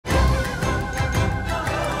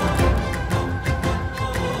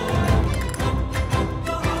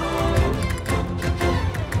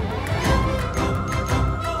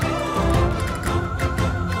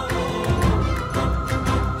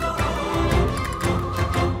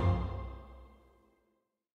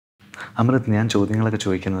Amrit, ഞാൻ ചോദ്യങ്ങളൊക്കെ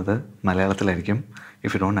ചോദിക്കുന്നത് മലയാളത്തിലായിരിക്കും.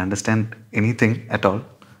 If you don't understand anything at all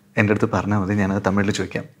എൻ്റെ അടുത്ത് പറഞ്ഞാൽ മതി, ഞാനത് തമിഴിൽ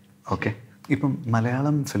ചോദിക്കാം. ഓക്കെ? ഇപ്പം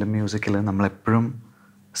മലയാളം ഫിലിം മ്യൂസിക്കിൽ നമ്മളെപ്പോഴും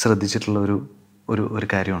ശ്രദ്ധിച്ചിട്ടുള്ള ഒരു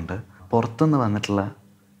കാര്യമുണ്ട്. പുറത്തുനിന്ന് വന്നിട്ടുള്ള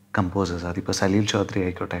കമ്പോസേഴ്സ്, അതിപ്പോൾ സലീൽ ചൗധരി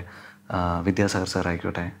ആയിക്കോട്ടെ, വിദ്യാസാഗർ സാർ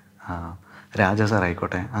ആയിക്കോട്ടെ, രാജ സാർ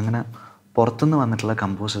ആയിക്കോട്ടെ, അങ്ങനെ പുറത്തുനിന്ന് വന്നിട്ടുള്ള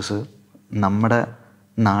കമ്പോസേഴ്സ് നമ്മുടെ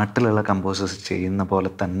നാട്ടിലുള്ള കമ്പോസേഴ്സ് ചെയ്യുന്ന പോലെ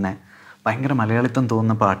തന്നെ ഭയങ്കര മലയാളിത്തം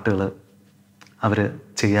തോന്നുന്ന പാട്ടുകൾ അവർ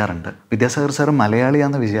ചെയ്യാറുണ്ട്. വിദ്യാസാഗർ സാർ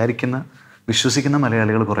മലയാളിയാണെന്ന് വിശ്വസിക്കുന്ന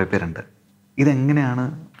മലയാളികൾ കുറേ പേരുണ്ട്. ഇതെങ്ങനെയാണ്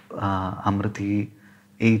അമൃത് ഈ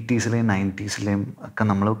 80s-ലെയും 90s-ലെയും ഒക്കെ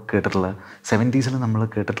നമ്മൾ കേട്ടിട്ടുള്ള 70s-ൽ നമ്മൾ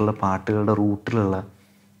കേട്ടിട്ടുള്ള പാട്ടുകളുടെ റൂട്ടിലുള്ള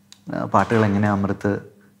പാട്ടുകൾ എങ്ങനെയാണ് അമൃത്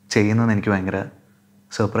ചെയ്യുന്നതെന്ന് എനിക്ക് ഭയങ്കര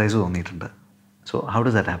സർപ്രൈസ് തോന്നിയിട്ടുണ്ട്. So how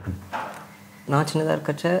does that happen? நான் சின்னதாக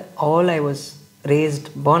இருக்கச்ச all I was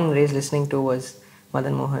born and raised listening to was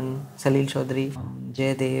Madan Mohan, Salil Chaudhary,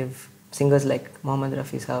 Jaydev, singers like Mohammad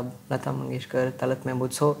Rafi Saab, Lata Mangeshkar, Talat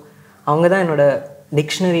Mehmood. So அவங்க தான் என்னோட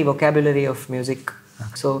dictionary vocabulary of music.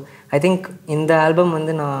 So I think இந்த album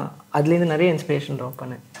வந்து நான் அதுலேருந்து நிறைய inspiration draw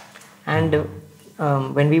பண்ணேன். And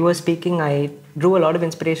when we were speaking, I drew a lot of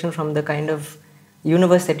inspiration from the kind of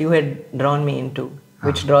universe that you had drawn me into,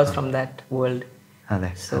 which draws from that world.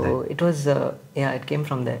 So it was it came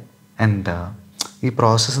from there. And ഈ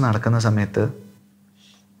process നടക്കുന്ന സമയത്ത്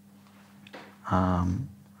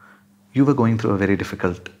U were going through A very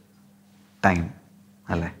difficult time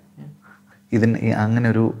അല്ലേ? അങ്ങനെ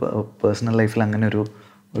ഒരു personal ലൈഫിൽ അങ്ങനെ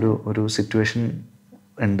ഒരു situation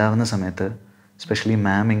ഉണ്ടാവുന്ന സമയത്ത്, എസ്പെഷ്യലി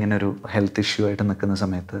മാം ഇങ്ങനെ ഒരു ഹെൽത്ത് ഇഷ്യൂ ആയിട്ട് നിൽക്കുന്ന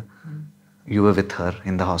സമയത്ത്, U were with Har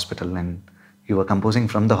in the hospital and you were composing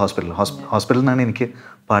from the ഹോസ്പിറ്റലിൽ നിന്നാണ് എനിക്ക്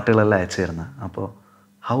പാട്ടുകളെല്ലാം അയച്ചു തരുന്നത്. അപ്പോൾ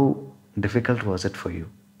how difficult was it for you?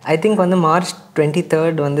 I think on the March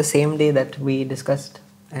 23rd, on the same day that we discussed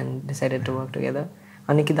and decided to work together,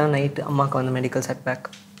 aniki da night ammaku on the medical setback.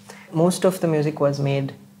 Most of the music was made,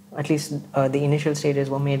 at least the initial stages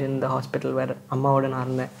were made in the hospital where amma oda na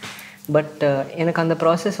irundha. But enak and the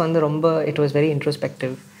process vandu romba, it was very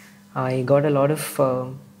introspective. I got a lot of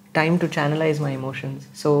time to channelize my emotions.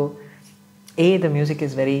 So the music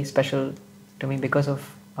is very special to me because of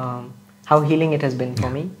how healing it has been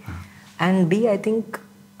for me. And B, I think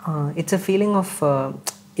it's a feeling of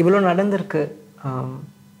இவ்வளோ நடந்திருக்கு,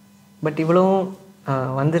 but இவ்வளோ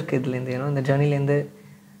வந்திருக்கு இதுலேருந்து, இந்த ஜேர்னிலேருந்து.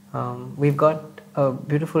 We've got a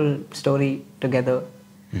beautiful story together.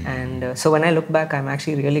 And so when I look back, I'm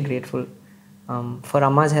actually really grateful for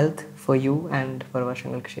Amma's health, for you, and for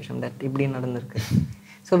Varshangalkku Shesham, that இப்படி நடந்திருக்கு.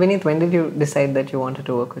 So Vineeth, when did you decide that you wanted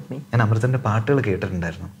to work with me? ഞാൻ അമൃതൻ്റെ പാട്ടുകൾ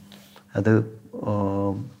കേട്ടിട്ടുണ്ടായിരുന്നു. അത്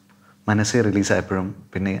മനസ്സേ റിലീസായപ്പോഴും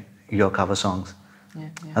പിന്നെ your cover songs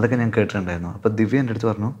അതൊക്കെ ഞാൻ കേട്ടിട്ടുണ്ടായിരുന്നു. അപ്പോൾ ദിവ്യ എൻ്റെ അടുത്ത്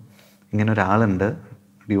പറഞ്ഞു, ഇങ്ങനെ ഒരാളുണ്ട്,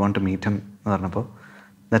 do you want to meet him എന്ന് പറഞ്ഞപ്പോൾ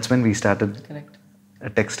that's when we started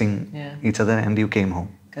texting each other and you came home.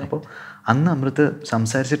 അപ്പോൾ അന്ന് അമൃത്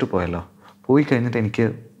സംസാരിച്ചിട്ട് പോയല്ലോ. പോയി കഴിഞ്ഞിട്ട് എനിക്ക്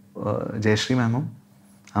ജയശ്രീ മാമും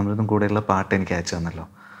അമൃതും കൂടെയുള്ള പാട്ട് എനിക്ക് അയച്ചു തന്നല്ലോ.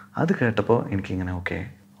 അത് കേട്ടപ്പോൾ എനിക്കിങ്ങനെ ഓക്കെ,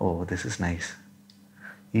 ദിസ് ഇസ് നൈസ്,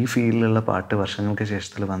 ഈ ഫീലിലുള്ള പാട്ട് വർഷങ്ങൾക്ക്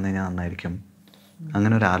ശേഷത്തിൽ വന്നു കഴിഞ്ഞാൽ നന്നായിരിക്കും,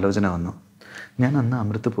 അങ്ങനെ ഒരു ആലോചന വന്നു. ഞാൻ അന്ന്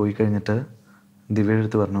അമൃത് പോയി കഴിഞ്ഞിട്ട് ദിവ്യയുടെ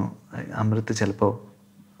അടുത്ത് പറഞ്ഞു, അമൃത് ചിലപ്പോൾ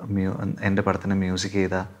എൻ്റെ പടത്തിന് മ്യൂസിക്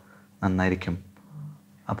ചെയ്താൽ നന്നായിരിക്കും.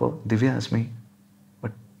 അപ്പോൾ ദിവ്യ asked me,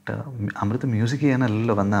 but Amrit music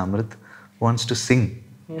ചെയ്യാനല്ലല്ലോ വന്ന, അമൃത് വാണ്ട്സ് ടു സിങ്.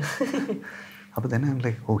 അപ്പോൾ തന്നെ I am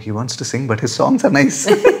like, he wants to sing but his songs are nice,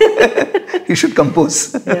 he should compose.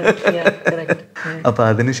 അപ്പോൾ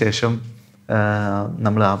അതിനുശേഷം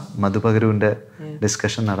നമ്മൾ ആ മധുപകരുവിൻ്റെ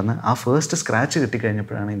ഡിസ്കഷൻ നടന്ന് ആ ഫസ്റ്റ് സ്ക്രാച്ച്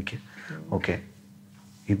കിട്ടിക്കഴിഞ്ഞപ്പോഴാണ് എനിക്ക് ഓക്കെ,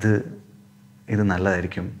 ഇത്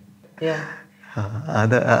നല്ലതായിരിക്കും.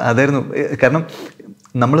 അതായിരുന്നു. കാരണം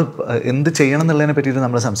നമ്മൾ എന്ത് ചെയ്യണം എന്നുള്ളതിനെ പറ്റിയിട്ട്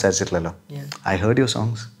നമ്മൾ സംസാരിച്ചിട്ടില്ലല്ലോ. I heard your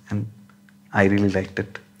songs and I really liked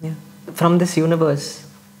it. From this universe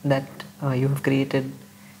that you have created,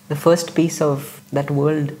 the first piece of that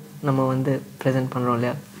world நம்ம வந்து present பண்றோம்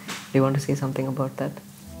இல்லையா? Do you want to say something about that?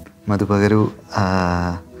 മധുപകരു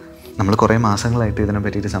നമ്മൾ കുറേ മാസങ്ങളായിട്ട് ഇതിനെ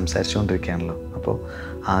പറ്റിയിട്ട് സംസാരിച്ചുകൊണ്ടിരിക്കുകയാണല്ലോ. അപ്പോൾ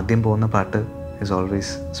ആദ്യം പോകുന്ന പാട്ട് ഈസ്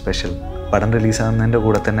ഓൾവേസ് സ്പെഷ്യൽ. പടം റിലീസാകുന്നതിൻ്റെ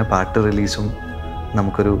കൂടെ തന്നെ പാട്ട് റിലീസും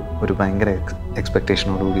നമുക്കൊരു ഭയങ്കര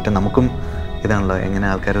എക്സ്പെക്റ്റേഷനോട് കൂടിയിട്ട് നമുക്കും ഇതാണല്ലോ എങ്ങനെ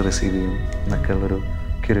ആൾക്കാർ റിസീവ് ചെയ്യും എന്നൊക്കെ ഉള്ളൊരു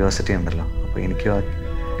ക്യൂരിയോസിറ്റി ഉണ്ടല്ലോ. അപ്പോൾ എനിക്കും ആ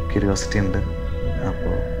ക്യൂരിയോസിറ്റി ഉണ്ട്.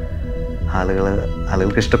 അപ്പോൾ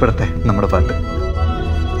ആളുകൾക്ക് ഇഷ്ടപ്പെടട്ടെ നമ്മുടെ പാട്ട്.